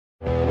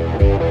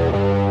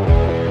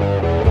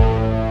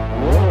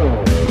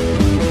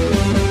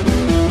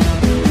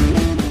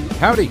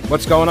Howdy,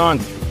 what's going on?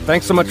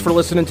 Thanks so much for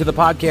listening to the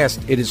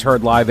podcast. It is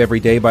heard live every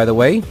day, by the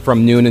way,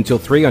 from noon until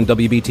 3 on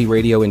WBT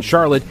Radio in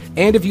Charlotte.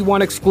 And if you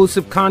want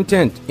exclusive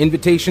content,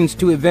 invitations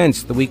to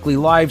events, the weekly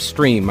live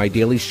stream, my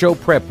daily show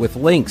prep with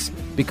links,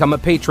 become a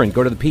patron.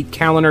 Go to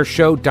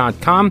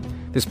thepetecalinershow.com.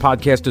 This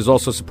podcast is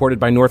also supported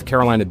by North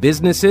Carolina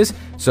businesses,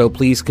 so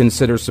please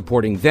consider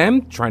supporting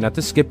them. Try not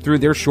to skip through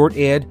their short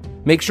ad.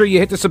 Make sure you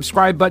hit the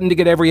subscribe button to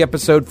get every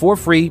episode for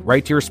free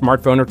right to your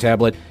smartphone or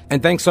tablet.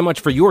 And thanks so much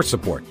for your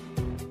support.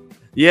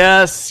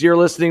 Yes, you're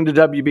listening to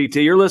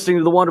WBT. You're listening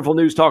to the wonderful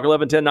News Talk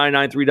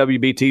 1110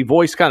 WBT.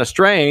 Voice kind of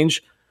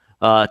strange.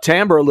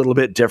 Timbre a little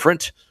bit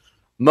different.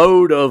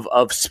 Mode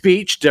of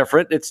speech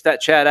different. It's that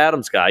Chad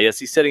Adams guy. Yes,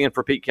 he's sitting in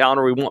for Pete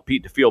Kaliner. We want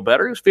Pete to feel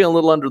better. He's feeling a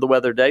little under the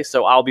weather today,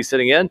 so I'll be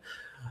sitting in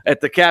at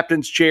the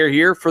captain's chair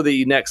here for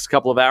the next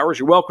couple of hours.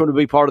 You're welcome to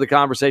be part of the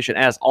conversation,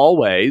 as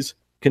always,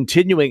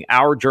 continuing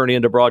our journey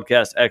into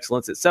broadcast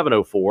excellence at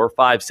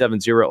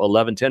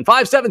 704-570-1110.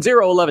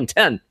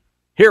 570-1110.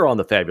 Here on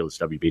the fabulous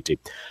WBT.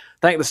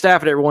 Thank the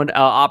staff and everyone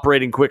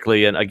operating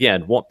quickly. And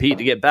again, want Pete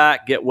to get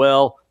back, get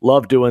well.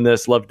 Love doing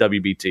this. Love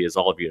WBT as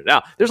all of you.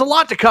 Now, there's a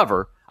lot to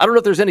cover. I don't know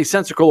if there's any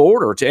sensical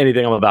order to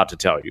anything I'm about to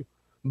tell you,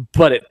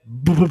 but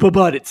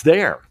it's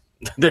there.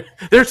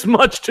 There's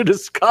much to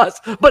discuss,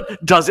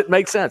 but does it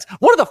make sense?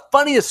 One of the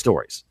funniest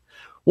stories,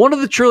 one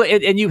of the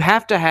truly, and you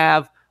have to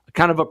have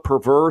kind of a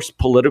perverse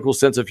political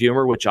sense of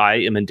humor, which I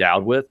am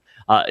endowed with,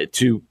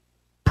 to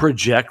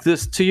project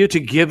this to you, to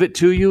give it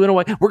to you in a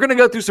way. We're going to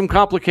go through some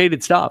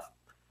complicated stuff.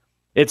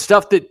 It's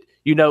stuff that,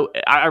 you know,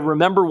 I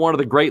remember one of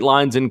the great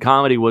lines in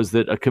comedy was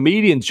that a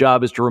comedian's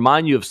job is to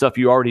remind you of stuff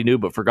you already knew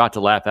but forgot to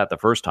laugh at the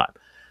first time.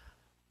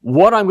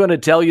 What I'm going to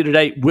tell you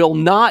today will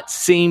not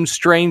seem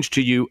strange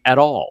to you at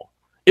all.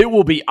 It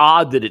will be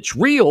odd that it's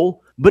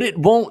real, but it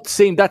won't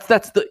seem,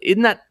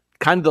 isn't that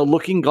kind of the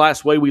looking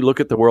glass way we look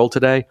at the world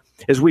today?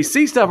 As we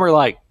see stuff, we're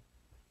like,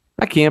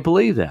 I can't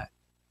believe that.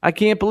 I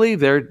can't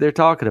believe they're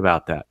talking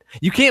about that.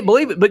 You can't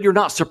believe it, but you're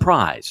not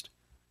surprised.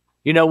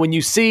 You know, when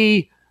you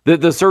see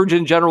that the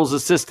Surgeon General's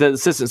assistant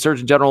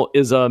Surgeon General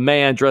is a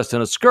man dressed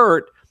in a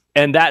skirt,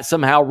 and that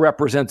somehow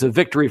represents a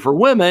victory for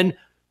women,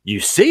 you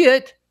see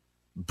it,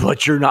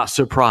 but you're not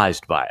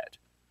surprised by it.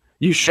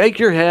 You shake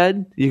your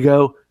head, you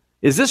go,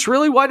 is this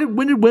really, when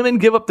did women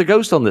give up the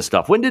ghost on this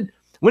stuff? When did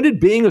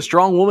being a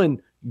strong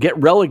woman get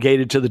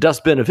relegated to the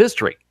dustbin of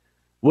history?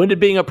 When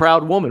did being a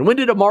proud woman, when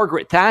did a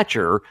Margaret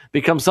Thatcher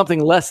become something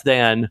less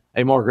than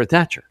a Margaret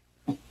Thatcher?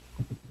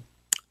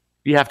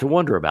 You have to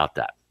wonder about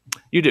that.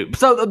 You do.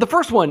 So the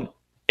first one,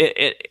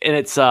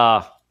 it's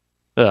the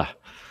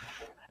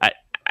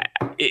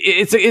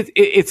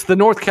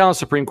North Carolina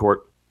Supreme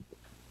Court,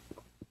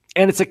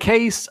 and it's a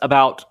case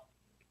about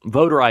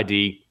voter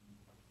ID,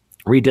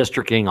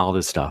 redistricting, all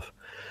this stuff.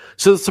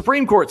 So the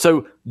Supreme Court,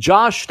 so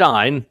Josh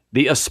Stein,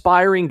 the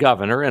aspiring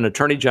governor and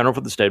attorney general for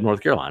the state of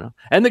North Carolina,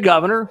 and the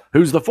governor,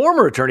 who's the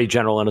former attorney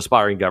general and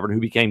aspiring governor who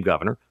became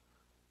governor,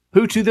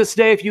 who to this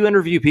day, if you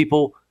interview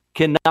people,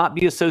 cannot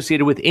be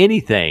associated with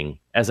anything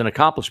as an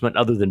accomplishment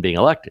other than being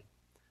elected.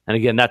 And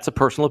again, that's a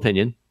personal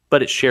opinion,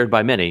 but it's shared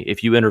by many.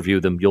 If you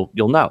interview them,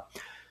 you'll know.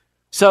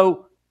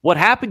 So what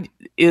happened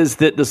is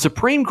that the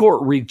Supreme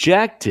Court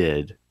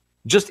rejected,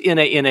 just in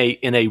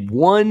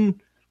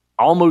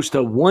almost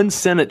a one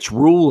sentence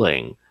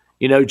ruling,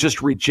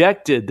 just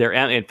rejected their.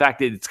 In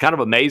fact, it's kind of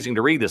amazing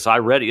to read this. I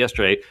read it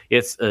yesterday.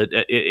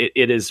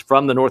 It is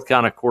from the North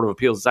Carolina Court of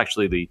Appeals. It's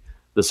actually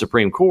the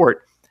Supreme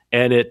Court,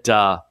 and it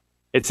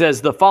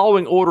says the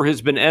following order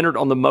has been entered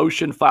on the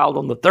motion filed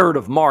on the 3rd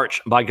of March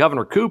by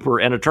Governor Cooper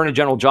and Attorney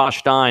General Josh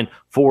Stein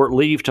for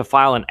leave to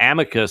file an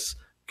amicus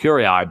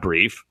curiae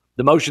brief.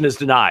 The motion is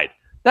denied.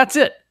 That's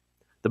it.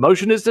 The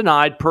motion is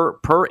denied per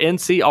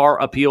NCR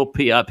Appeal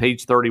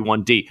page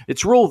 31D.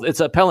 It's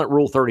Appellant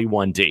Rule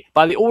 31D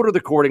by the order of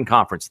the court in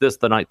conference the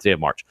 9th day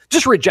of March.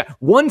 Just reject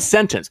one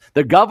sentence.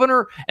 The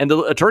governor and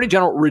the attorney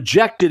general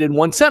rejected in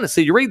one sentence. So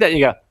you read that and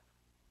you go,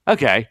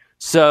 okay,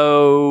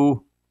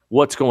 so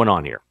what's going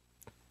on here?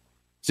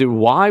 So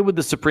why would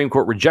the Supreme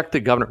Court reject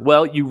the governor?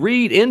 Well, you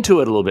read into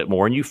it a little bit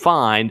more and you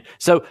find,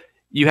 so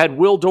you had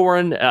Will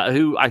Doran,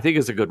 who I think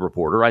is a good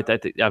reporter, right?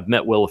 I've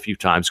met Will a few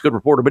times, good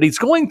reporter, but he's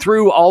going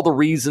through all the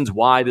reasons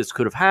why this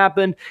could have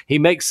happened. He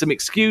makes some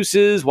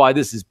excuses why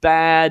this is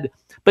bad,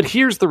 but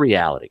here's the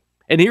reality.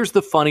 And here's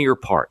the funnier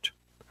part.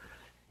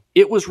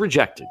 It was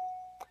rejected.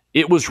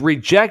 The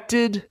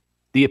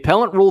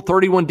Appellant Rule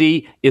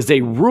 31D is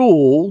a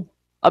rule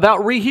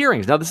about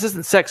rehearings. Now, this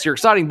isn't sexy or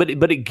exciting, but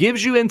it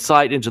gives you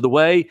insight into the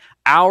way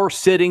our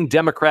sitting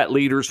Democrat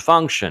leaders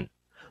function.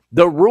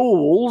 The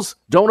rules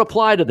don't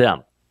apply to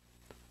them.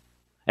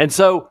 And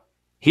so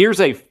here's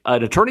an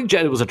attorney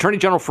general. It was attorney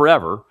general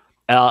forever.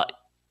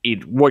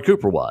 Roy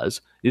Cooper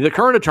was. The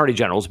current attorney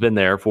general has been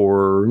there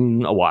for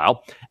a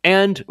while,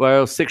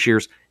 6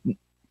 years.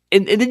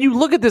 And then you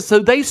look at this. So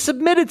they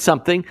submitted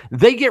something.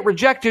 They get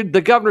rejected. The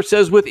governor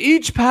says, with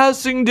each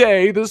passing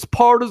day, this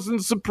partisan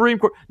Supreme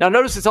Court. Now,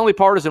 notice it's only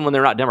partisan when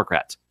they're not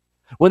Democrats.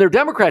 When they're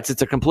Democrats,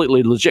 it's a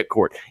completely legit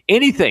court.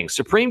 Anything,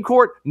 Supreme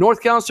Court,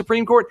 North Carolina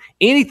Supreme Court,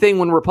 anything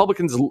when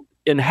Republicans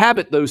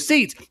inhabit those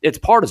seats, it's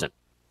partisan.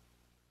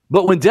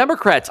 But when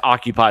Democrats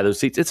occupy those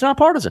seats, it's not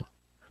partisan.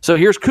 So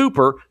here's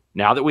Cooper.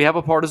 Now that we have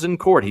a partisan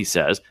court, he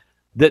says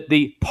that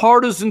the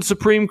partisan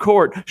Supreme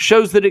Court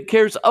shows that it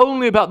cares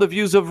only about the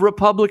views of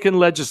Republican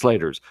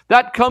legislators.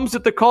 That comes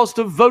at the cost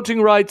of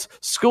voting rights,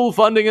 school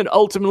funding, and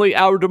ultimately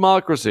our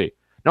democracy.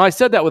 Now, I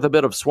said that with a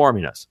bit of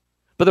swarminess,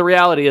 but the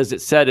reality is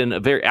it's said in a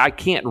very, I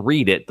can't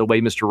read it the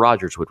way Mr.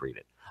 Rogers would read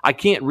it. I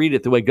can't read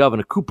it the way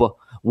Governor Cooper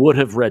would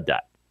have read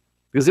that,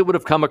 because it would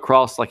have come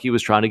across like he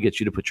was trying to get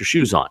you to put your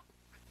shoes on,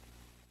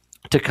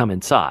 to come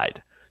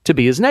inside, to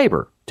be his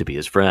neighbor, to be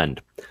his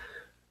friend.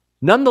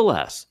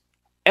 Nonetheless,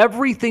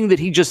 everything that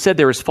he just said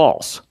there is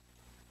false.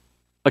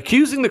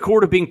 Accusing the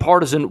court of being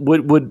partisan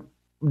would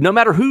no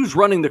matter who's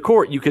running the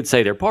court, you could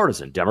say they're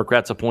partisan.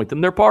 Democrats appoint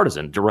them, they're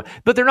partisan.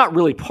 But they're not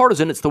really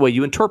partisan. It's the way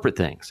you interpret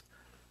things.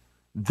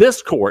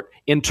 This court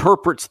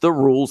interprets the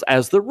rules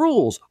as the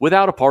rules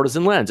without a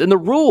partisan lens. And the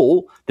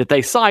rule that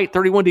they cite,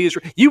 31D, is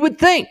you would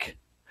think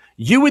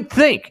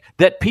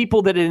that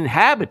people that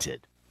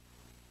inhabited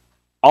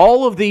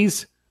all of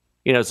these,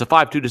 it's a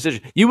 5-2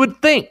 decision. You would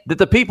think that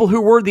the people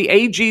who were the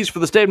AGs for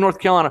the state of North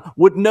Carolina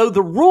would know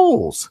the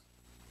rules.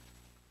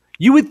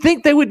 You would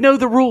think they would know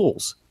the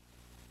rules.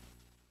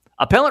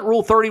 Appellant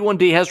Rule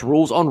 31D has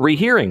rules on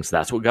rehearings.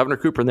 That's what Governor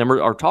Cooper and them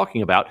are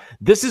talking about.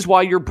 This is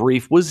why your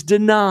brief was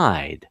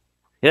denied.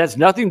 It has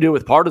nothing to do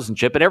with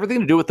partisanship and everything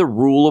to do with the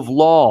rule of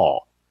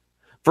law.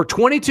 For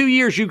 22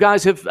 years, you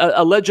guys have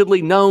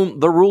allegedly known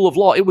the rule of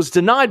law. It was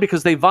denied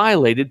because they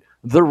violated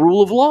the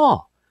rule of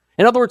law.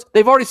 In other words,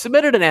 they've already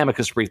submitted an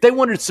amicus brief. They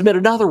wanted to submit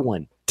another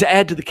one to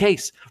add to the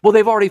case. Well,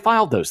 they've already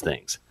filed those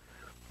things.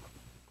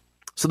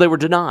 So they were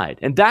denied.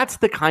 And that's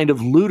the kind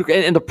of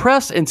ludicrous. And the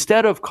press,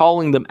 instead of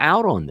calling them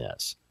out on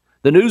this,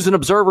 the News and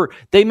Observer,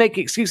 they make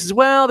excuses.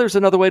 Well, there's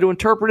another way to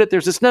interpret it.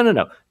 There's this. No.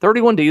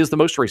 31D is the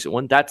most recent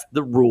one. That's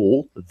the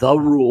rule. The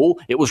rule.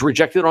 It was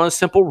rejected on a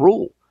simple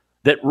rule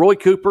that Roy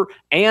Cooper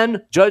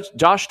and Judge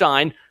Josh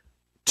Stein,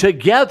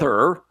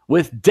 together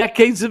with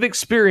decades of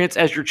experience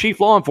as your chief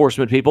law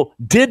enforcement people,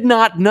 did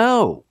not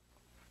know.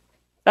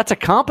 That's a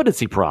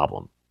competency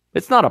problem.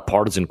 It's not a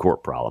partisan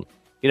court problem.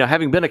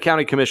 Having been a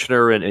county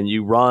commissioner and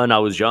you run, I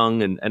was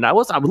young and I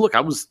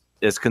was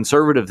as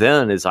conservative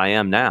then as I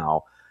am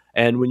now.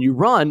 And when you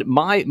run,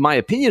 my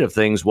opinion of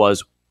things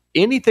was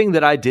anything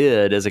that I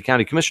did as a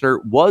county commissioner,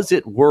 was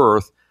it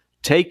worth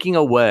taking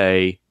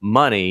away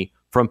money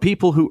from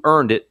people who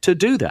earned it to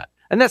do that?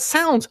 And that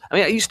sounds,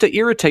 I used to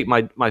irritate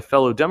my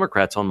fellow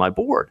Democrats on my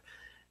board.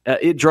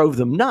 It drove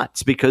them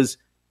nuts because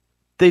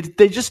they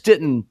just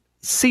didn't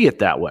see it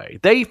that way.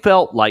 They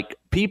felt like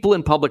people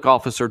in public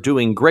office are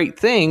doing great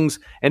things,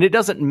 and it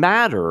doesn't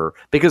matter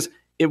because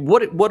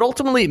what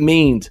ultimately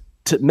meant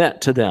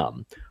to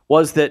them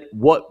was that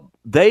what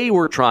they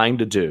were trying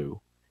to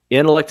do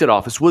in elected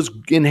office was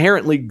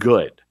inherently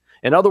good.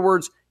 In other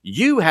words,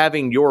 you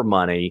having your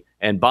money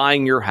and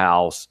buying your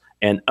house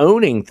and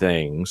owning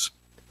things,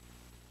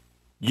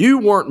 you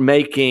weren't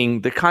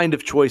making the kind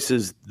of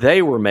choices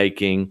they were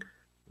making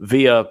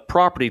via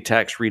property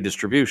tax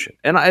redistribution.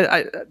 And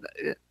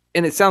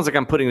and it sounds like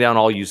I'm putting down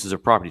all uses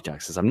of property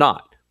taxes. I'm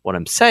not. What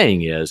I'm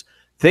saying is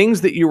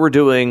things that you were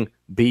doing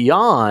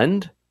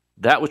beyond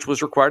that which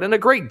was required, and a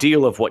great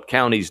deal of what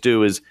counties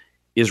do is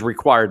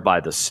required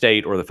by the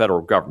state or the federal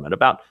government.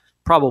 About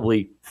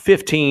probably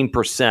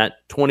 15%,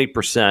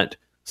 20%,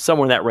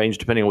 somewhere in that range,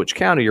 depending on which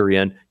county you're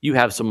in, you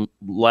have some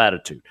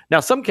latitude. Now,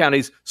 some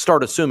counties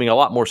start assuming a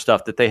lot more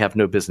stuff that they have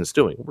no business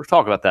doing. We'll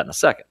talk about that in a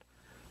second.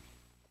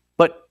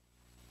 But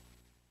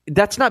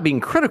that's not being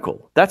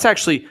critical. That's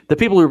actually the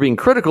people who are being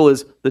critical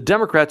is the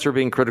Democrats are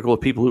being critical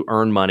of people who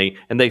earn money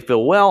and they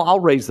feel, well, I'll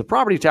raise the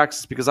property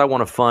taxes because I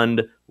want to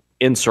fund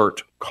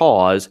insert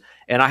cause.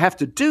 And I have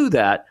to do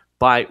that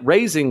by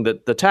raising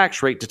the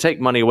tax rate to take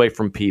money away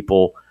from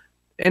people.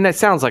 And that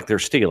sounds like they're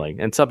stealing.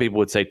 And some people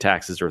would say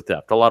taxes are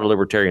theft. A lot of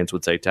libertarians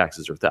would say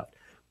taxes are theft.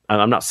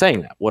 I'm not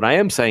saying that. What I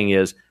am saying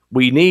is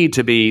we need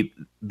to be,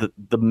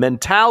 the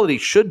mentality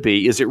should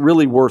be, is it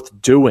really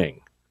worth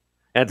doing?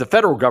 And at the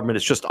federal government,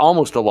 it's just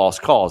almost a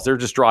lost cause. They're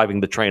just driving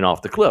the train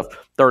off the cliff.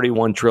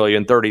 31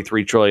 trillion,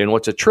 33 trillion.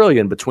 What's a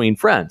trillion between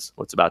friends?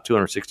 What's about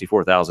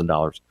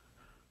 $264,000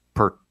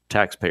 per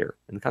taxpayer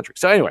in the country?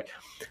 So anyway,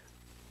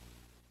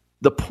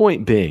 the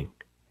point being,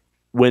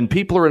 when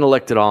people are in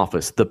elected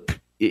office,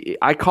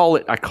 I call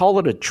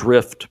it a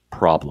drift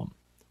problem.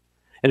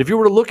 And if you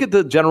were to look at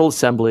the General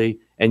Assembly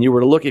and if you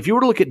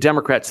were to look at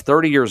Democrats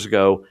 30 years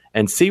ago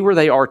and see where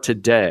they are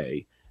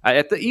today,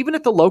 even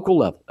at the local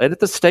level and at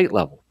the state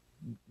level,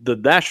 the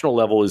national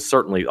level is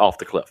certainly off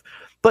the cliff.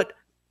 But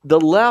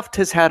the left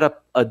has had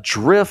a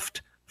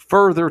drift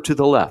further to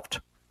the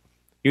left.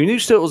 You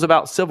used to it was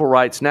about civil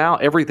rights. Now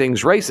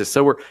everything's racist.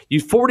 So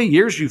 40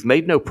 years you've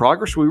made no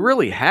progress. We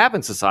really have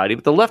in society,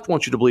 but the left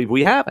wants you to believe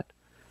we haven't.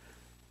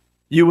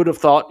 You would have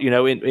thought,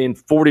 in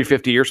 40,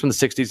 50 years from the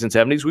 60s and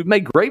 70s, we've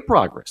made great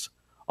progress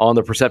on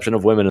the perception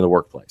of women in the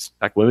workplace. In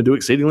fact, women do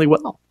exceedingly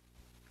well.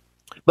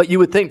 But you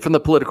would think from the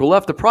political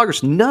left, the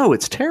progress, no,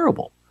 it's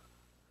terrible.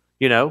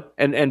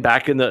 and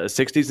back in the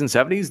 60s and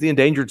 70s, the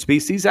Endangered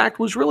Species Act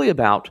was really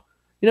about,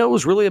 it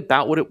was really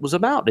about what it was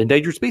about,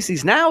 endangered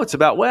species. Now it's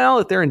about, well,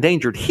 if they're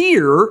endangered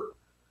here,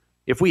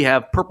 if we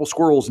have purple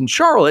squirrels in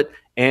Charlotte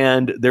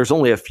and there's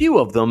only a few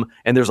of them,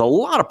 and there's a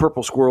lot of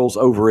purple squirrels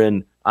over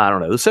in, I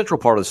don't know, the central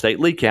part of the state,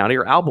 Lee County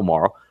or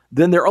Albemarle,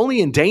 then they're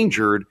only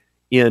endangered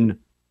in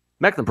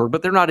Mecklenburg,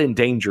 but they're not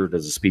endangered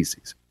as a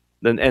species.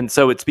 And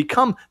so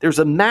there's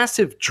a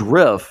massive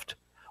drift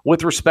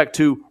with respect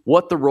to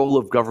what the role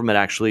of government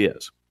actually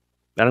is.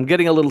 And I'm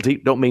getting a little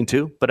deep, don't mean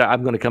to, but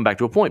I'm going to come back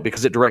to a point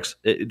because it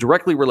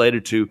directly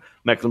related to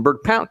Mecklenburg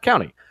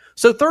County.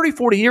 So 30,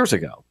 40 years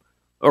ago,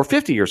 or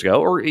 50 years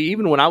ago, or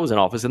even when I was in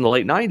office in the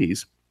late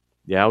 90s,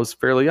 I was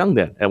fairly young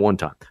then at one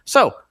time.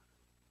 So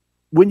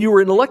when you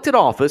were in elected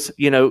office,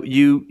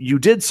 you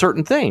did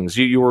certain things.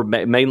 You were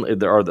mainly,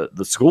 the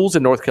schools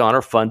in North Carolina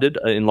are funded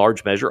in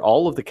large measure.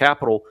 All of the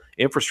capital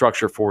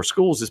infrastructure for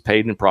schools is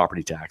paid in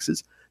property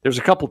taxes. There's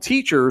a couple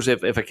teachers,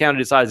 if a county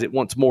decides it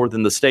wants more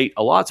than the state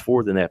allots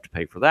for, then they have to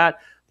pay for that.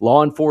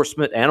 Law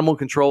enforcement, animal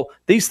control,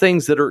 these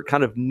things that are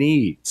kind of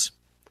needs.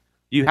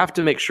 You have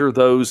to make sure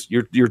those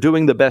you're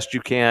doing the best you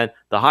can,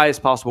 the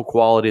highest possible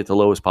quality at the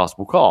lowest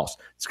possible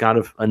cost. It's kind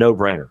of a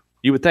no-brainer,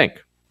 you would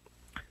think.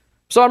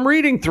 So I'm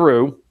reading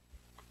through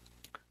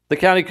the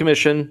county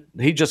commission.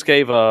 He just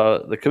gave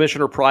the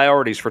commissioner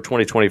priorities for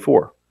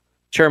 2024,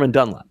 Chairman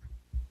Dunlap.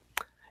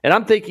 And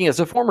I'm thinking, as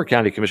a former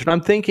county commissioner,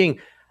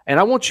 and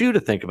I want you to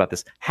think about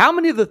this. How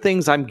many of the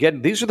things I'm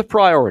getting, these are the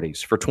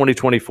priorities for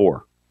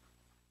 2024.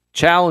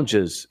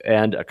 Challenges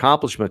and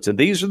accomplishments. And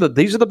these are the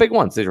big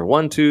ones. These are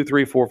 1, 2,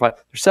 3, 4, 5.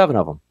 There's 7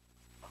 of them.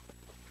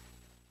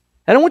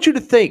 And I want you to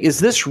think, is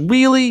this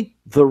really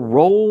the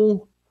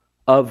role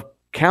of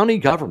county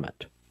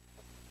government?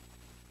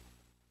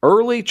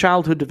 Early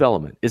childhood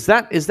development. Is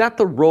that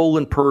the role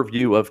and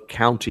purview of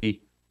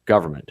county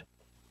government?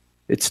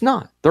 It's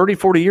not. 30,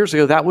 40 years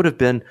ago, that would have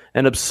been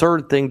an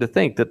absurd thing to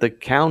think that the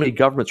county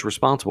government's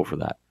responsible for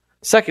that.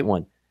 Second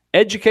one,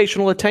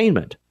 educational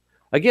attainment.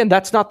 Again,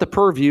 that's not the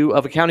purview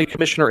of a county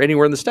commissioner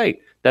anywhere in the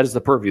state. That is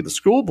the purview of the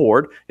school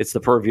board. It's the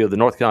purview of the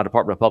North Carolina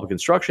Department of Public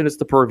Instruction. It's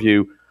the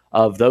purview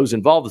of those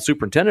involved, the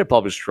superintendent of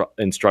public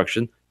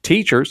instruction,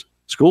 teachers,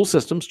 school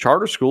systems,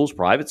 charter schools,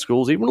 private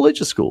schools, even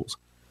religious schools.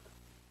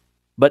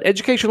 But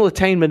educational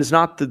attainment is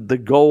not the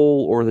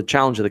goal or the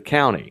challenge of the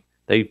county.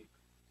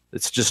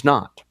 It's just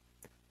not.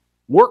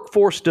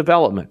 Workforce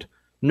development.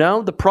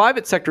 No, the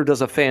private sector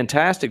does a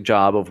fantastic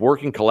job of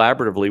working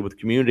collaboratively with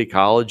community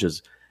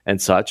colleges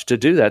and such to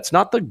do that. It's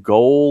not the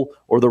goal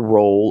or the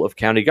role of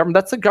county government.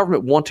 That's the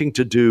government wanting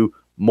to do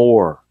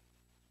more.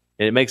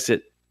 And it makes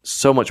it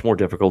so much more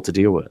difficult to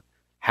deal with.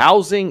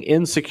 Housing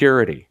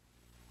insecurity.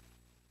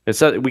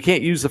 We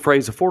can't use the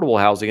phrase affordable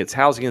housing. It's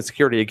housing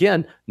insecurity.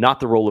 Again, not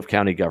the role of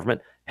county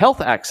government.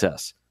 Health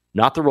access,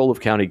 not the role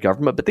of county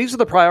government. But these are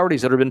the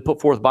priorities that have been put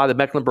forth by the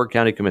Mecklenburg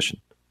County Commission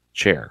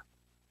chair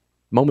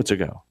moments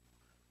ago.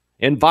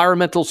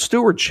 Environmental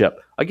stewardship,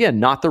 again,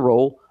 not the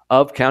role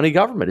of county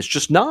government. It's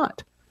just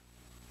not.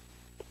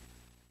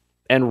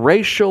 And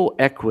racial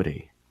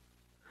equity.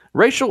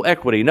 Racial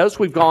equity. Notice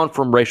we've gone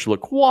from racial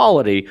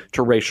equality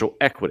to racial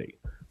equity,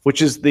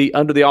 which is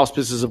under the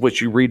auspices of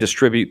which you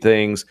redistribute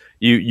things.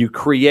 You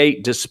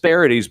create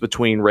disparities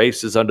between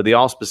races under the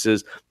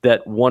auspices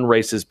that one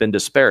race has been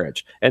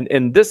disparaged. And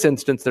in this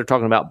instance, they're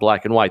talking about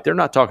black and white. They're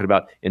not talking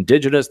about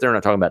indigenous. They're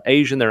not talking about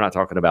Asian. They're not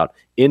talking about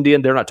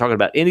Indian. They're not talking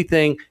about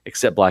anything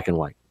except black and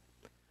white.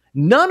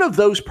 None of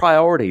those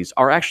priorities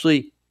are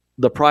actually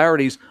the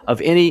priorities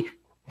of any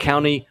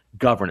county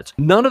governance.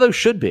 None of those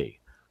should be.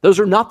 Those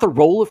are not the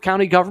role of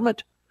county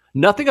government.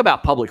 Nothing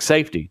about public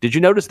safety. Did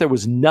you notice there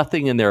was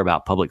nothing in there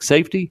about public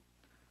safety?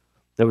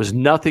 There was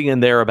nothing in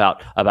there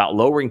about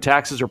lowering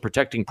taxes or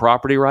protecting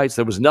property rights.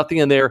 There was nothing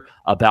in there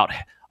about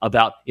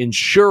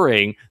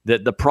ensuring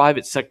that the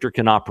private sector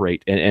can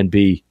operate and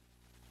be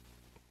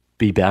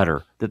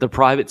better, that the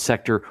private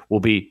sector will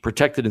be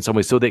protected in some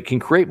way so they can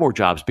create more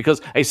jobs.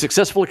 Because a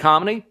successful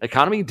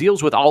economy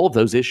deals with all of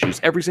those issues,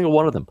 every single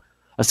one of them.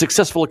 A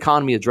successful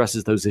economy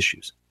addresses those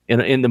issues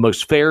in the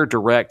most fair,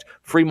 direct,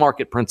 free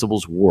market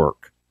principles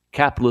work.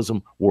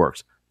 Capitalism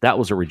works. That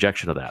was a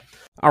rejection of that.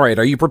 All right.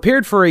 Are you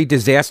prepared for a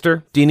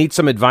disaster? Do you need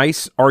some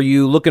advice? Are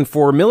you looking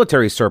for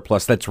military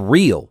surplus that's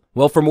real?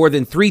 Well, for more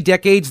than 3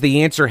 decades,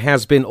 the answer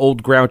has been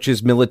Old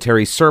Grouch's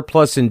Military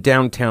Surplus in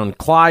downtown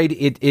Clyde.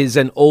 It is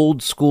an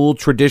old school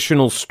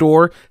traditional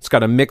store. It's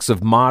got a mix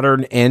of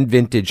modern and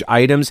vintage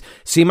items.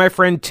 See my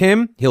friend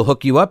Tim? He'll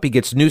hook you up. He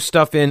gets new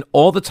stuff in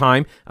all the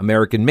time,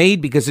 American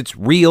made, because it's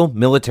real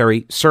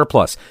military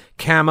surplus.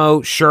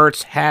 Camo,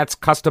 shirts, hats,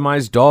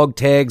 customized dog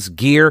tags,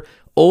 gear.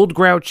 Old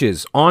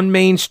Grouch's on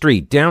Main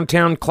Street,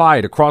 downtown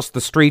Clyde, across the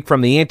street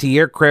from the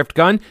anti-aircraft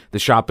gun. The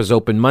shop is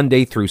open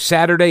Monday through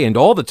Saturday and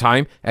all the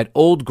time at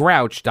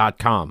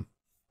oldgrouch.com.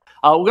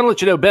 We're going to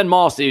let you know, Ben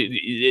Moss,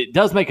 it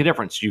does make a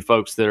difference, you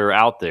folks that are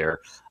out there.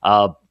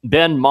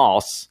 Ben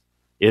Moss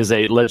is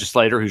a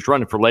legislator who's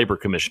running for labor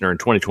commissioner in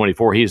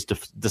 2024. He has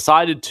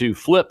decided to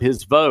flip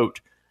his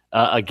vote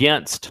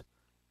against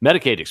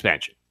Medicaid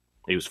expansion.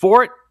 He was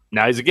for it.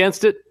 Now he's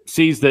against it,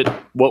 sees that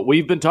what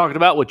we've been talking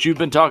about, what you've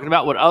been talking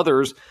about, what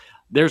others,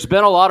 there's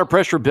been a lot of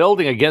pressure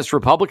building against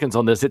Republicans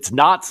on this. It's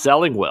not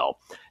selling well.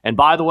 And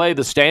by the way,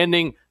 the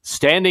standing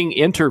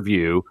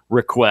interview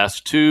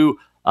request to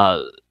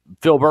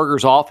Phil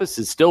Berger's office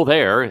is still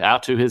there,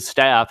 out to his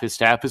staff. His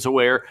staff is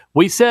aware.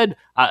 We said,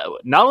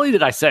 not only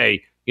did I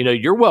say,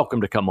 you're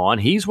welcome to come on,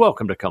 he's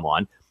welcome to come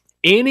on.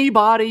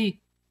 Anybody,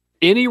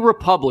 any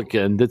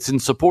Republican that's in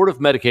support of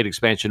Medicaid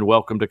expansion,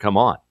 welcome to come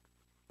on.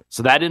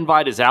 So that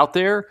invite is out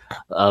there.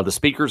 The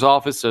Speaker's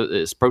office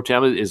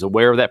is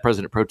aware of that.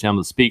 President Pro Tem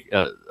of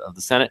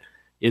the Senate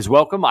is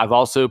welcome. I've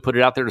also put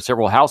it out there to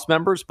several House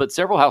members, but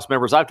several House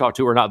members I've talked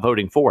to are not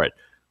voting for it.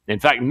 In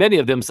fact, many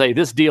of them say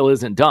this deal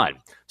isn't done.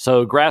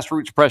 So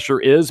grassroots pressure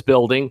is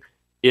building.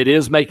 It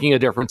is making a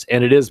difference,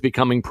 and it is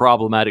becoming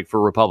problematic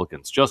for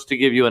Republicans. Just to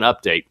give you an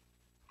update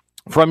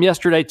from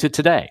yesterday to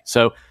today.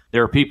 So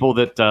there are people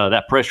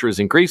that pressure is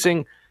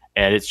increasing,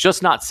 and it's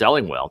just not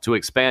selling well to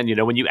expand.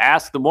 When you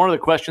ask them one of the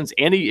questions,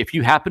 if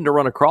you happen to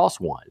run across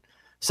one,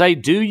 say,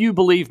 do you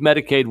believe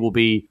Medicaid will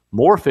be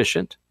more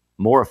efficient,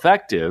 more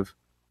effective,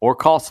 or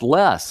cost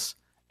less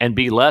and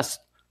be less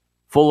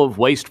full of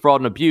waste, fraud,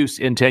 and abuse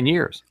in 10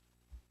 years?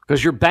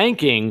 Because you're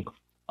banking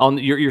on,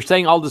 you're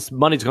saying all this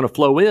money is going to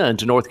flow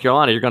into North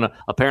Carolina. You're going to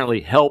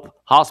apparently help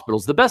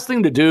hospitals. The best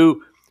thing to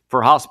do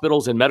for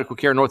hospitals and medical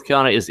care in North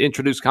Carolina is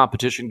introduce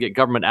competition, get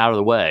government out of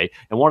the way.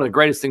 And one of the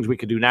greatest things we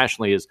could do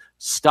nationally is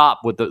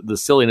stop with the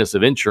silliness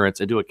of insurance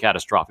and do a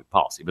catastrophic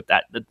policy. But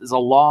that is a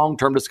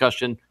long-term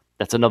discussion.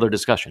 That's another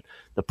discussion.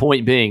 The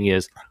point being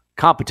is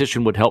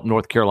competition would help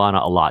North Carolina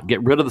a lot.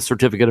 Get rid of the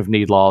certificate of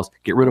need laws.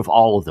 Get rid of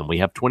all of them. We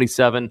have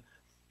 27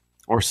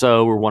 or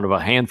so. We're one of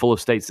a handful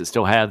of states that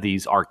still have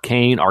these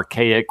arcane,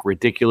 archaic,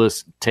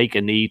 ridiculous, take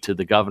a knee to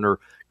the governor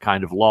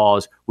kind of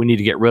laws. We need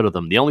to get rid of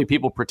them. The only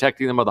people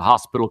protecting them are the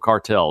hospital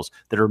cartels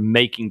that are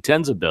making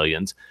tens of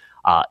billions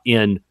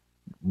in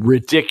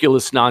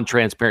ridiculous,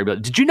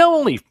 non-transparent. Did you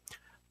know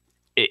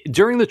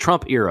during the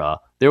Trump era,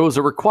 there was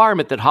a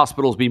requirement that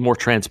hospitals be more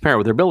transparent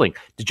with their billing?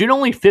 Did you know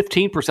only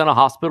 15% of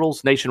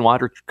hospitals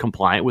nationwide are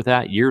compliant with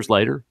that years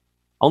later?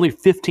 Only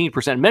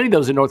 15%. Many of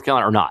those in North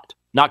Carolina are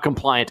not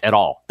compliant at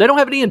all. They don't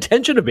have any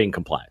intention of being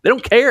compliant. They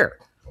don't care.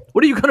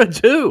 What are you going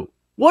to do?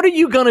 What are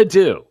you going to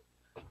do?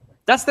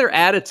 That's their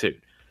attitude.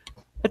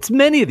 It's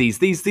many of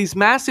these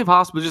massive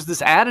hospitals, just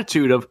this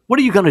attitude of, what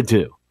are you going to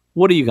do?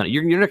 What are you going to,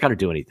 you're not going to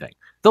do anything.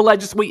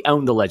 We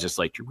own the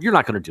legislature. You're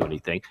not going to do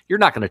anything. You're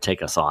not going to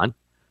take us on.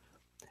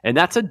 And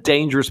that's a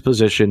dangerous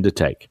position to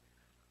take.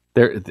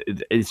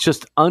 It's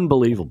just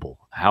unbelievable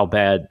how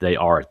bad they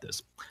are at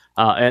this.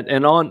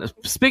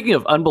 Speaking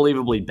of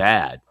unbelievably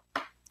bad,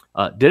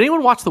 did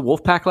anyone watch the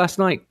Wolfpack last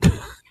night?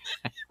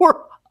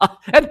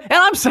 And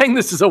I'm saying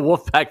this as a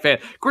Wolfpack fan.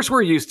 Of course,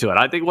 we're used to it.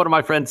 I think one of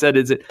my friends said,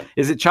 is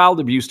it child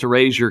abuse to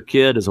raise your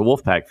kid as a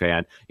Wolfpack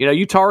fan?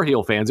 You Tar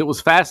Heel fans, it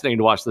was fascinating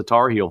to watch the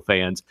Tar Heel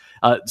fans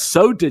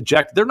so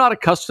dejected. They're not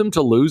accustomed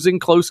to losing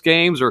close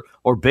games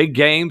or big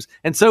games.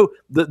 And so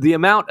the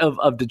amount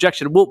of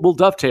dejection, we'll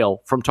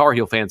dovetail from Tar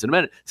Heel fans in a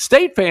minute.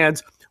 State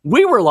fans,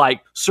 we were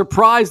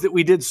surprised that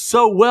we did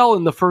so well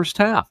in the first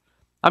half.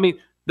 I mean,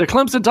 the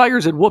Clemson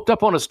Tigers had whooped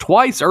up on us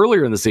twice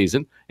earlier in the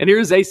season, and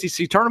here's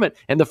ACC tournament.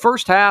 And the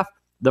first half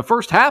of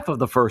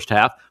the first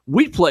half,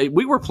 we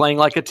were playing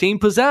like a team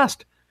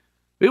possessed.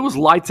 It was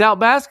lights out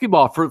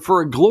basketball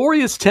for a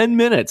glorious 10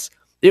 minutes.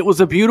 It was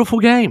a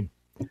beautiful game.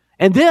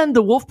 And then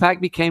the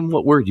Wolfpack became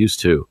what we're used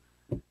to.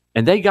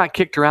 And they got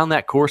kicked around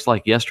that course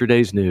like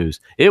yesterday's news.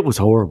 It was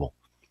horrible.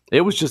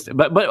 It was just,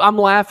 but I'm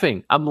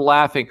laughing. I'm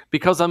laughing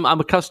because I'm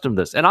accustomed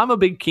to this. And I'm a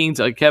big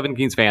Kevin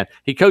Keenes fan.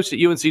 He coached at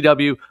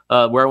UNCW,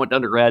 where I went to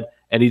undergrad,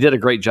 and he did a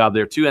great job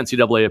there. 2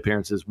 NCAA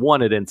appearances,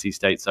 1 at NC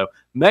State. So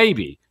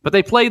maybe. But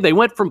they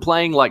went from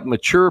playing like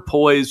mature,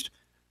 poised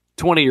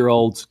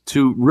 20-year-olds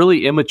to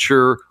really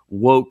immature,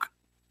 woke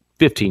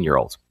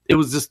 15-year-olds. It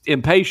was just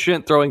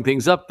impatient, throwing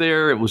things up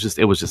there. It was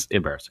just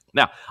embarrassing.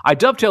 Now, I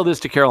dovetail this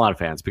to Carolina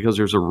fans because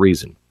there's a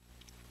reason.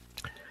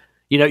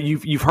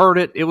 You've heard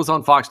it. It was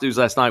on Fox News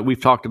last night.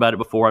 We've talked about it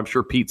before. I'm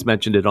sure Pete's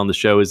mentioned it on the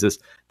show. Is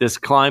this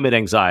climate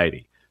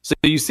anxiety? So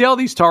you see all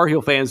these Tar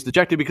Heel fans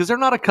dejected because they're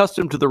not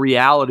accustomed to the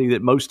reality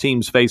that most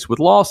teams face with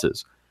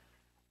losses.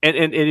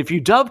 And if you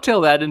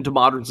dovetail that into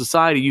modern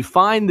society, you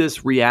find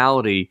this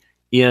reality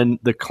in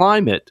the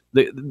climate.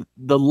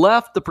 The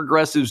left, the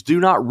progressives, do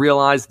not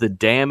realize the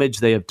damage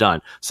they have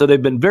done. So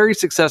they've been very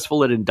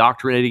successful at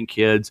indoctrinating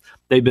kids.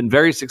 They've been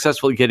very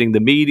successful at getting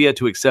the media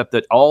to accept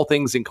that all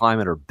things in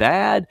climate are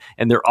bad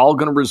and they're all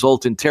going to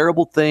result in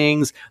terrible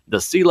things. The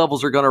sea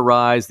levels are going to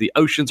rise. The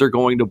oceans are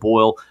going to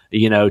boil.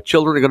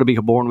 Children are going to be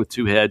born with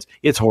 2 heads.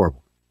 It's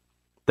horrible.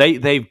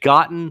 They've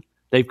kind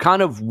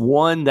of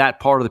won that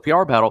part of the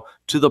PR battle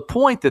to the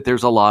point that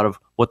there's a lot of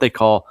what they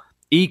call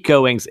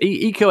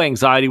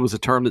eco-anxiety was a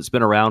term that's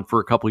been around for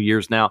a couple of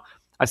years now.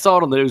 I saw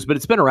it on the news, but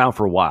it's been around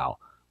for a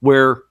while.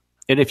 And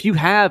if you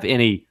have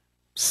any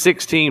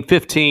 16,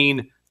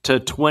 15 to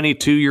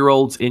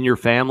 22-year-olds in your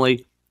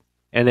family,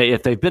 and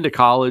if they've been to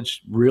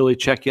college, really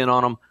check in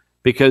on them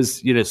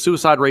because,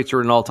 suicide rates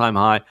are at an all-time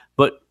high.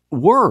 But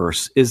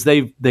worse is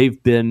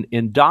they've been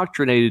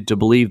indoctrinated to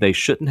believe they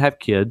shouldn't have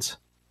kids,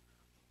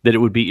 that it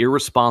would be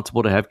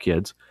irresponsible to have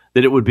kids,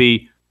 that it would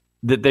be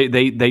that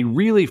they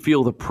really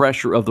feel the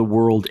pressure of the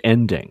world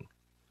ending.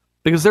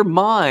 Because their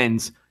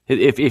minds,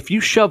 if you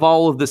shove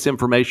all of this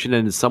information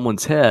into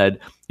someone's head,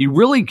 you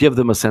really give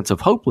them a sense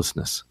of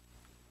hopelessness.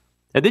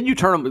 And then you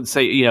turn them and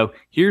say,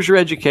 here's your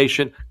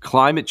education.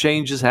 Climate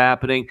change is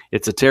happening.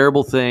 It's a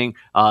terrible thing.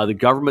 The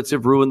governments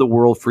have ruined the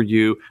world for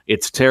you.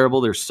 It's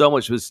terrible. There's so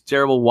much of this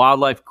terrible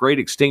wildlife, great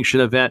extinction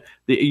event.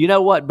 You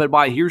know what?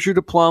 But here's your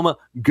diploma.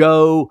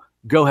 Go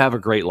have a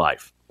great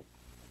life.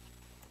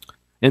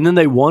 And then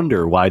they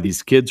wonder why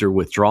these kids are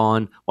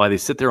withdrawn, why they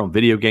sit there on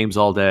video games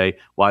all day,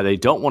 why they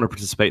don't want to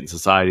participate in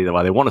society,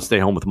 why they want to stay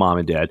home with mom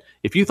and dad.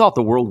 If you thought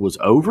the world was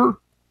over,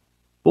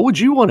 what would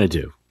you want to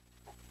do?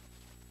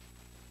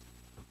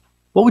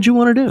 What would you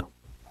want to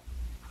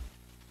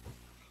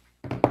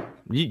do?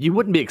 You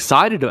wouldn't be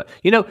excited to,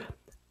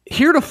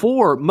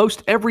 heretofore,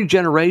 most every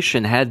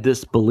generation had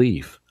this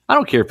belief. I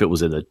don't care if it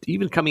was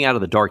even coming out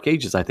of the Dark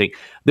Ages, I think.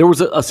 There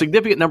was a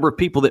significant number of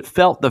people that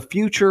felt the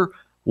future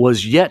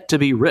was yet to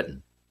be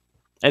written.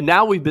 And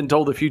now we've been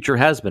told the future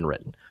has been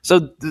written.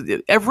 So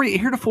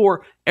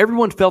heretofore,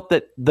 everyone felt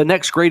that the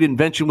next great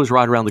invention was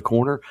right around the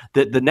corner,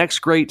 that the next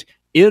great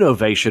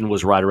innovation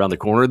was right around the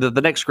corner, that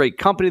the next great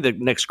company, the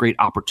next great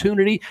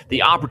opportunity,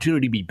 the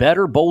opportunity to be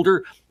better,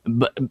 bolder,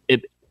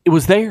 it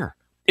was there.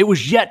 It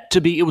was yet to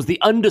be. It was the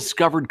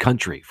undiscovered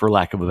country, for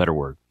lack of a better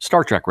word.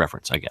 Star Trek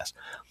reference, I guess.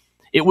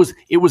 It was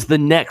the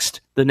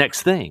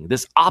next thing.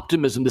 This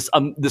optimism,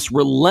 this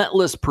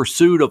relentless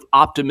pursuit of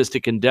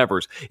optimistic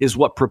endeavors is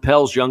what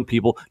propels young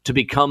people to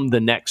become the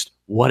next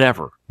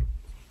whatever.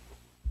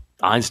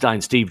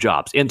 Einstein, Steve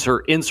Jobs,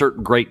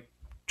 insert great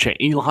change.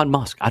 Elon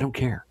Musk, I don't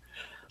care.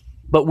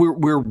 But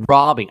we're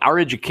robbing, our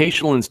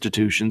educational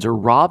institutions are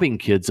robbing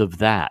kids of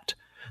that.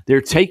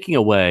 They're taking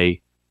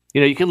away,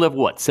 you can live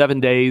 7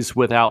 days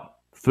without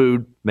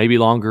food, maybe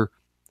longer,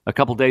 a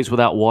couple days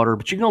without water,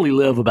 but you can only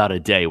live about a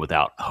day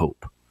without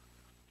hope.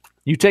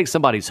 You take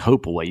somebody's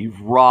hope away,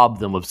 you've robbed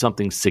them of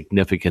something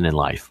significant in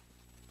life.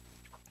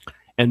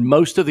 And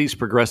most of these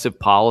progressive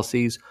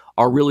policies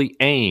are really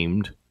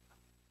aimed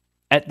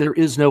at there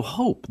is no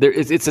hope.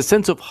 It's a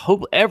sense of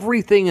hope.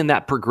 Everything in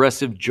that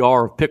progressive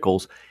jar of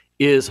pickles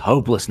is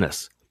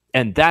hopelessness.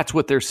 And that's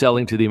what they're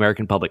selling to the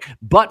American public.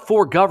 But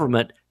for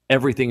government,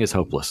 everything is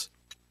hopeless.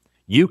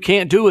 You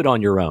can't do it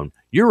on your own.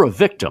 You're a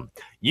victim.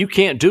 You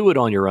can't do it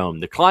on your own.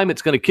 The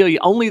climate's going to kill you.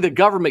 Only the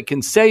government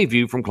can save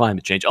you from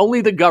climate change.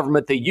 Only the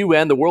government, the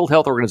UN, the World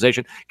Health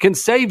Organization, can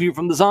save you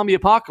from the zombie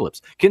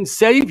apocalypse, can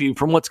save you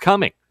from what's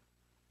coming.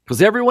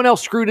 Because everyone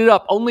else screwed it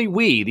up. Only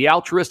we, the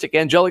altruistic,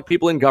 angelic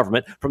people in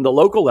government, from the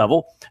local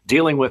level,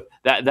 dealing with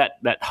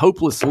that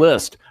hopeless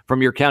list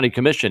from your county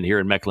commission here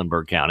in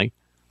Mecklenburg County,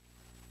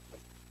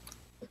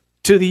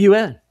 to the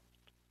UN.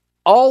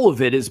 All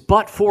of it is,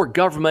 but for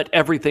government,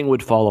 everything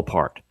would fall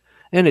apart.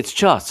 And it's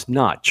just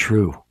not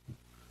true.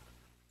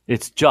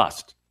 It's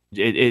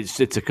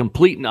a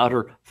complete and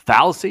utter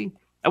fallacy.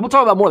 And we'll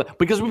talk about more of that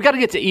because we've got to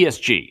get to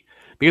ESG,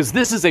 because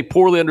this is a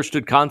poorly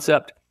understood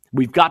concept.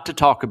 We've got to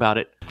talk about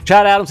it.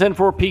 Chad Adams in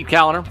for Pete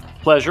Kaliner.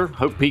 Pleasure.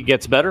 Hope Pete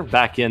gets better.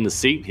 Back in the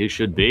seat. He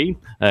should be.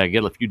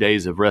 Get a few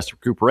days of rest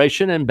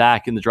recuperation and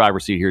back in the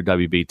driver's seat here at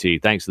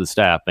WBT. Thanks to the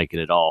staff making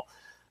it all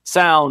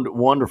sound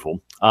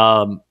wonderful.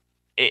 I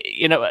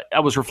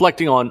was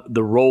reflecting on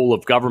the role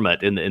of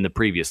government in the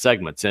previous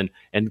segments and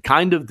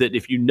kind of that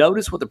if you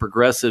notice what the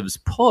progressives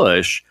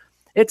push,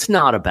 it's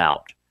not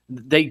about.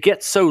 They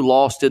get so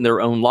lost in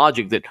their own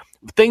logic that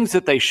things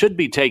that they should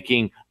be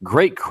taking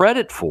great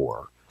credit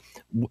for,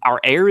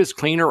 our air is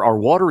cleaner, our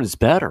water is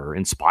better,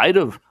 in spite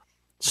of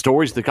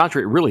stories to the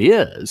contrary, it really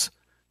is.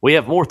 We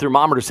have more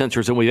thermometer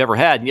sensors than we've ever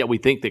had, and yet we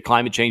think that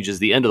climate change is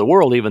the end of the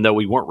world, even though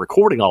we weren't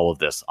recording all of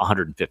this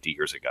 150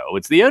 years ago.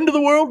 It's the end of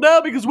the world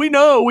now because we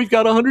know we've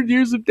got 100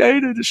 years of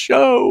data to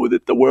show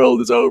that the world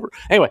is over.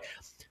 Anyway,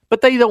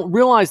 but they don't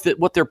realize that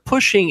what they're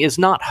pushing is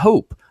not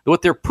hope.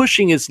 What they're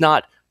pushing is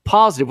not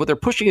positive. What they're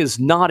pushing is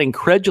not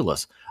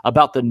incredulous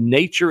about the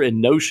nature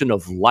and notion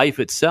of life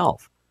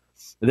itself.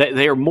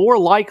 They are more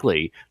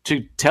likely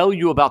to tell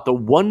you about the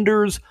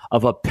wonders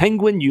of a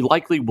penguin you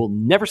likely will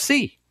never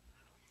see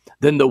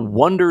than the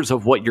wonders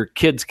of what your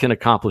kids can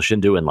accomplish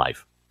and do in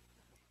life.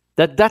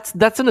 That's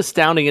an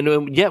astounding,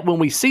 and yet when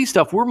we see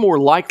stuff, we're more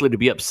likely to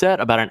be upset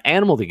about an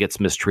animal that gets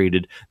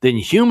mistreated than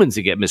humans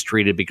that get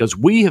mistreated, because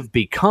we have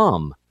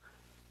become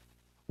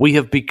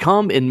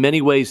in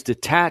many ways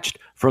detached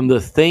from the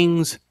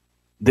things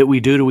that we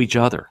do to each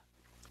other.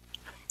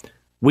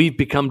 We've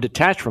become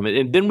detached from it,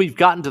 and then we've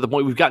gotten to the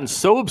point, we've gotten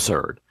so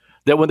absurd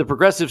that when the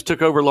progressives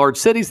took over large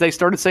cities, they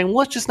started saying, well,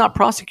 let's just not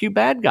prosecute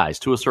bad guys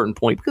to a certain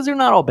point, because they're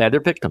not all bad, they're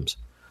victims.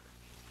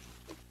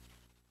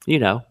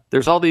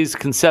 There's all these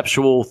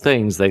conceptual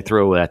things they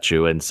throw at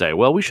you and say,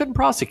 well, we shouldn't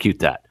prosecute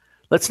that.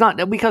 Let's not,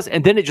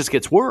 and then it just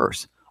gets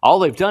worse. All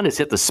they've done is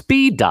hit the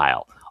speed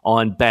dial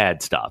on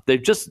bad stuff.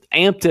 They've just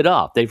amped it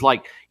up. They've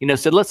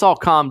said, let's all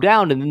calm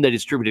down. And then they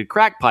distributed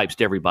crack pipes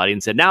to everybody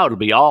and said, now it'll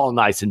be all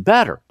nice and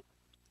better.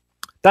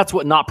 That's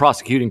what not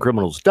prosecuting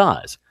criminals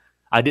does.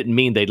 I didn't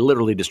mean they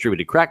literally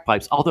distributed crack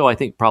pipes, although I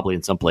think probably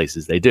in some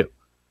places they do.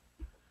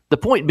 The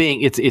point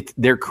being,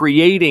 they're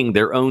creating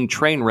their own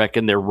train wreck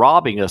and they're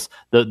robbing us.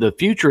 The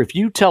future, if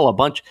you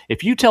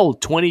tell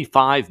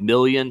 25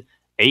 million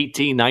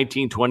 18,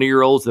 19,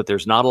 20-year-olds that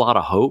there's not a lot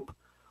of hope,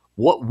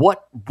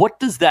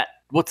 what's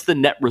the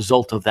net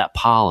result of that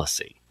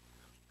policy?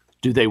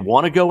 Do they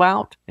want to go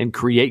out and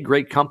create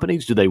great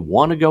companies? Do they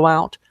want to go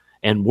out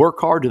and work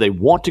hard? Do they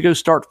want to go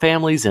start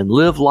families and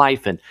live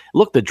life? And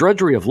look, the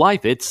drudgery of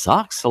life, it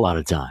sucks a lot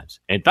of times.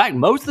 In fact,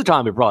 most of the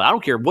time, I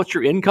don't care what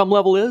your income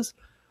level is.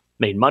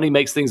 I mean, money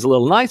makes things a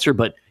little nicer,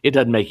 but it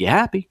doesn't make you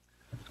happy.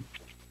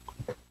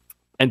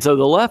 And so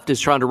the left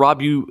is trying to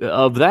rob you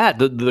of that.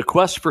 The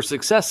quest for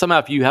success. Somehow,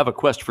 if you have a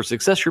quest for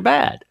success, you're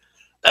bad.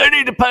 They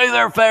need to pay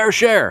their fair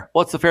share.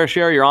 What's the fair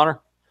share, Your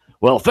Honor?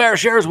 Well, fair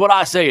share is what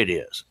I say it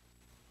is.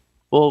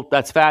 Well,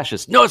 that's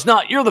fascist. No, it's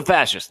not. You're the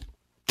fascist.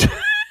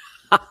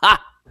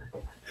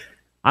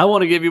 I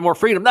want to give you more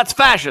freedom. That's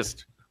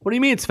fascist. What do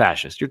you mean it's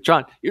fascist? You're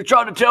trying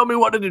to tell me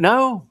what to do.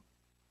 No,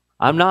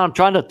 I'm not. I'm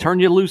trying to turn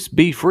you loose,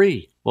 be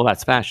free. Well,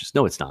 that's fascist.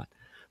 No, it's not.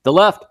 The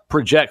left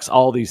projects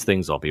all these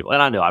things on people.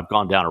 And I know I've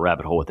gone down a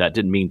rabbit hole with that.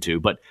 Didn't mean to.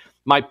 But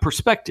my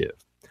perspective,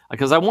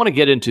 because I want to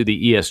get into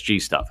the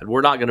ESG stuff, and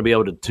we're not going to be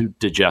able to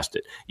digest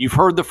it. You've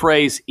heard the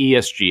phrase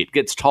ESG. It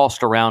gets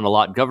tossed around a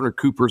lot. Governor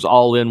Cooper's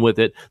all in with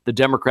it. The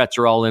Democrats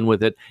are all in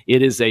with it.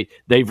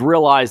 They've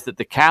realized that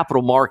the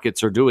capital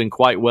markets are doing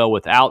quite well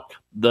without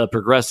the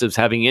progressives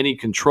having any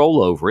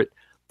control over it.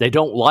 They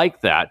don't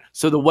like that.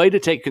 So the way to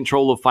take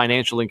control of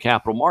financial and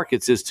capital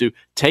markets is to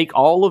take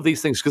all of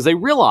these things, because they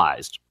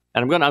realized,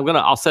 and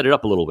I'll set it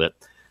up a little bit.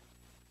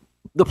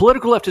 The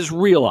political left has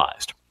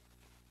realized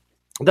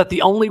that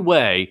the only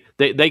way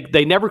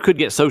they never could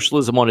get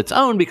socialism on its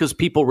own, because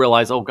people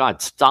realize, oh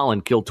God,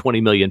 Stalin killed 20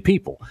 million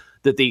people.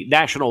 That the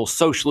National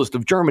Socialist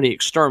of Germany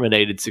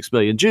exterminated 6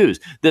 million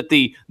Jews, that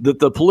the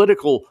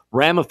political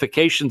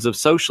ramifications of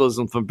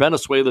socialism from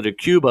Venezuela to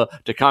Cuba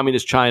to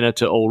communist China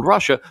to old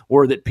Russia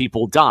were that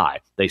people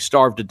die. They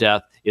starve to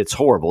death. It's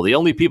horrible. The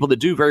only people that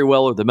do very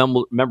well are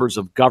the members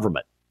of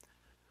government.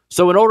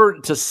 So in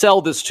order to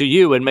sell this to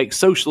you and make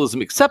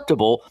socialism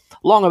acceptable,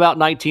 long about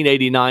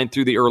 1989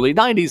 through the early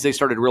 90s, they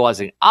started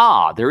realizing,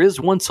 there is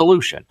one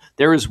solution.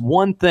 There is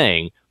one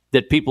thing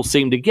that people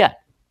seem to get.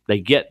 They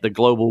get the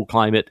global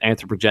climate,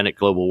 anthropogenic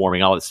global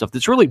warming, all that stuff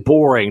that's really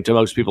boring to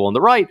most people on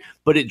the right,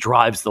 but it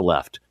drives the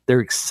left.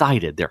 They're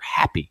excited. They're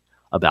happy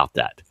about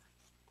that.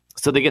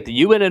 So they get the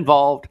UN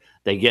involved.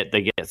 They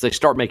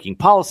start making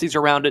policies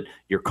around it.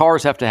 Your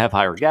cars have to have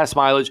higher gas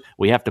mileage.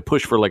 We have to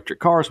push for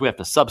electric cars. We have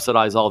to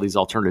subsidize all these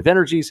alternative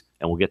energies,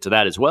 and we'll get to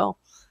that as well.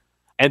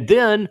 And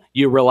then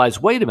you realize,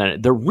 wait a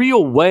minute, the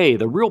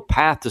real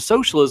path to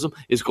socialism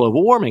is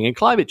global warming and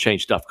climate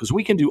change stuff, because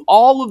we can do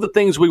all of the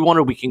things we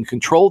want. We can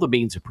control the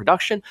means of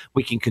production.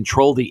 We can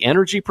control the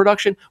energy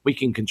production. We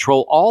can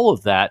control all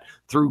of that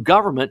through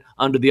government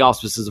under the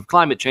auspices of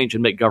climate change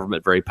and make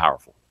government very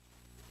powerful.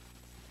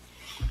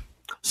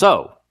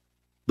 So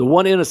the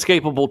one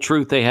inescapable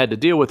truth they had to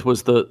deal with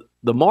was the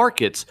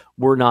markets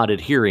were not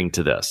adhering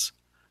to this.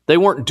 They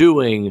weren't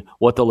doing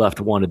what the left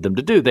wanted them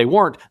to do. They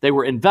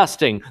were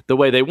investing the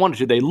way they wanted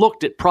to. They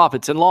looked at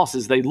profits and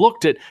losses. They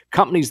looked at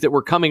companies that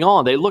were coming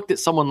on. They looked at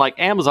someone like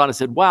Amazon and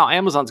said, wow,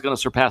 Amazon's going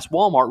to surpass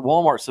Walmart.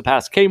 Walmart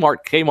surpassed Kmart.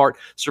 Kmart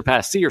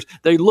surpassed Sears.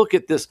 They look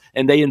at this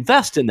and they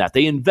invest in that.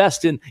 They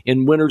invest in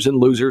winners and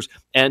losers.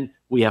 And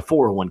we have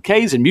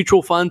 401ks and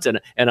mutual funds and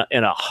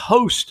a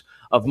host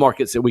of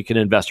markets that we can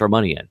invest our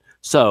money in.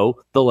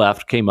 So the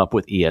left came up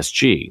with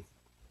ESG.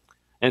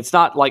 And it's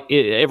not like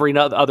every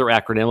other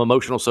acronym,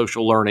 emotional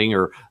social learning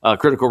or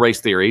critical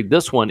race theory.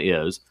 This one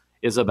is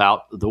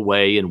about the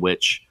way in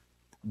which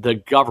the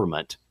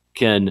government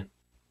can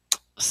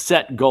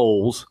set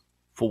goals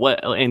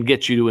and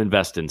get you to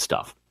invest in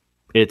stuff.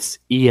 It's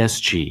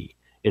ESG.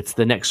 It's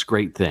the next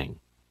great thing.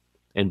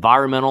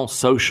 Environmental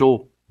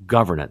social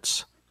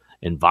governance.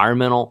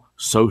 Environmental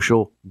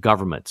social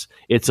governance.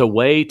 It's a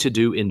way to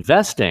do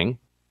investing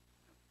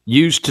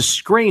used to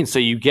screen. So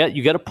you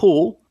get a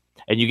pool.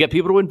 And you get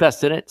people to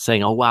invest in it,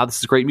 saying, oh, wow, this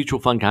is a great mutual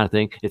fund kind of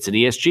thing. It's an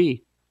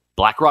ESG.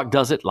 BlackRock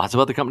does it. Lots of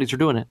other companies are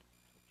doing it.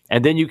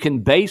 And then you can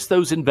base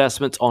those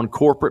investments on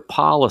corporate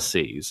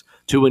policies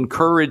to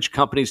encourage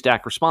companies to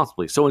act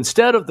responsibly. So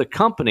instead of the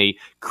company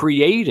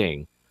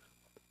creating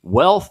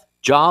wealth,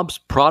 jobs,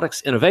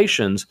 products,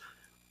 innovations,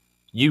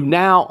 you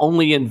now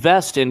only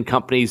invest in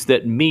companies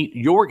that meet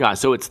your guys.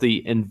 So it's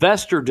the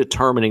investor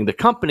determining the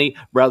company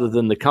rather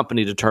than the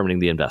company determining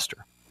the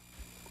investor.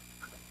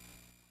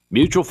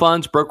 Mutual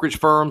funds, brokerage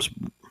firms,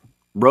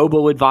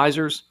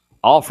 robo-advisors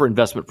offer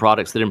investment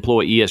products that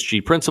employ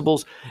ESG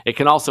principles. It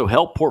can also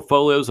help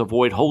portfolios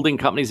avoid holding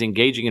companies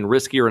engaging in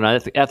riskier and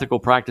unethical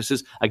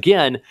practices.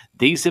 Again,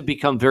 these have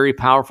become very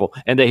powerful,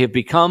 and they have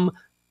become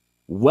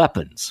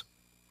weapons.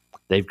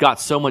 They've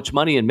got so much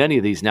money in many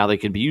of these now, they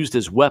can be used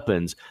as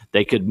weapons.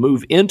 They could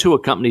move into a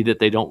company that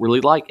they don't really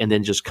like and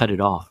then just cut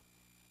it off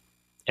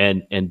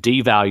and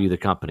devalue the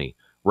company.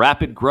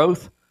 Rapid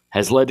growth,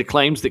 has led to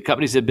claims that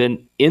companies have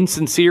been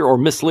insincere or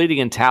misleading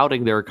in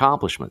touting their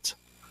accomplishments.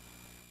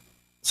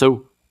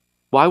 So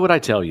why would I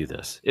tell you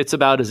this? It's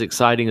about as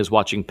exciting as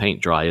watching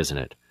paint dry, isn't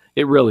it?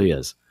 It really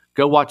is.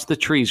 Go watch the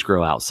trees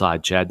grow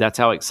outside, Chad. That's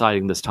how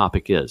exciting this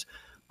topic is.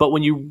 But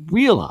when you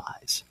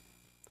realize,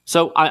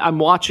 so I'm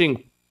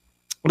watching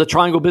the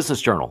Triangle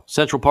Business Journal,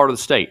 central part of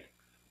the state.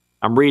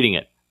 I'm reading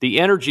it. The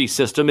energy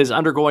system is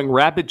undergoing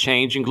rapid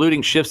change,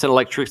 including shifts in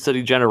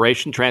electricity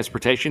generation,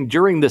 transportation.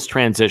 During this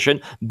transition,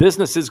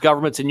 businesses,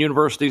 governments, and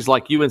universities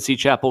like UNC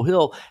Chapel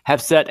Hill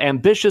have set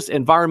ambitious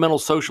environmental,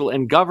 social,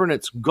 and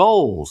governance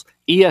goals,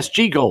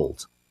 ESG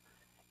goals.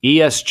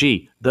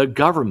 ESG, the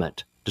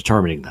government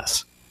determining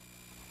this.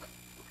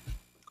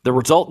 The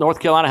result, North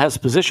Carolina has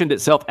positioned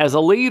itself as a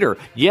leader,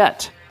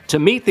 yet to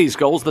meet these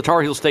goals, the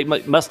Tar Heel State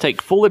must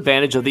take full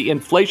advantage of the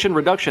Inflation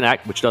Reduction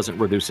Act, which doesn't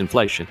reduce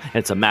inflation.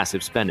 It's a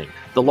massive spending.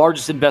 The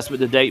largest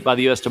investment to date by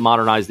the U.S. to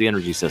modernize the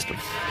energy system.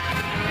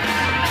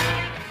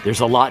 There's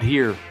a lot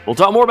here. We'll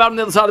talk more about it on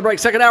the other side of the break.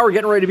 Second hour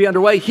getting ready to be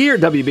underway here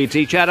at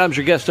WBT. Chad Adams,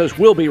 your guest host.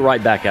 We'll be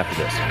right back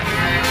after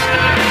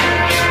this.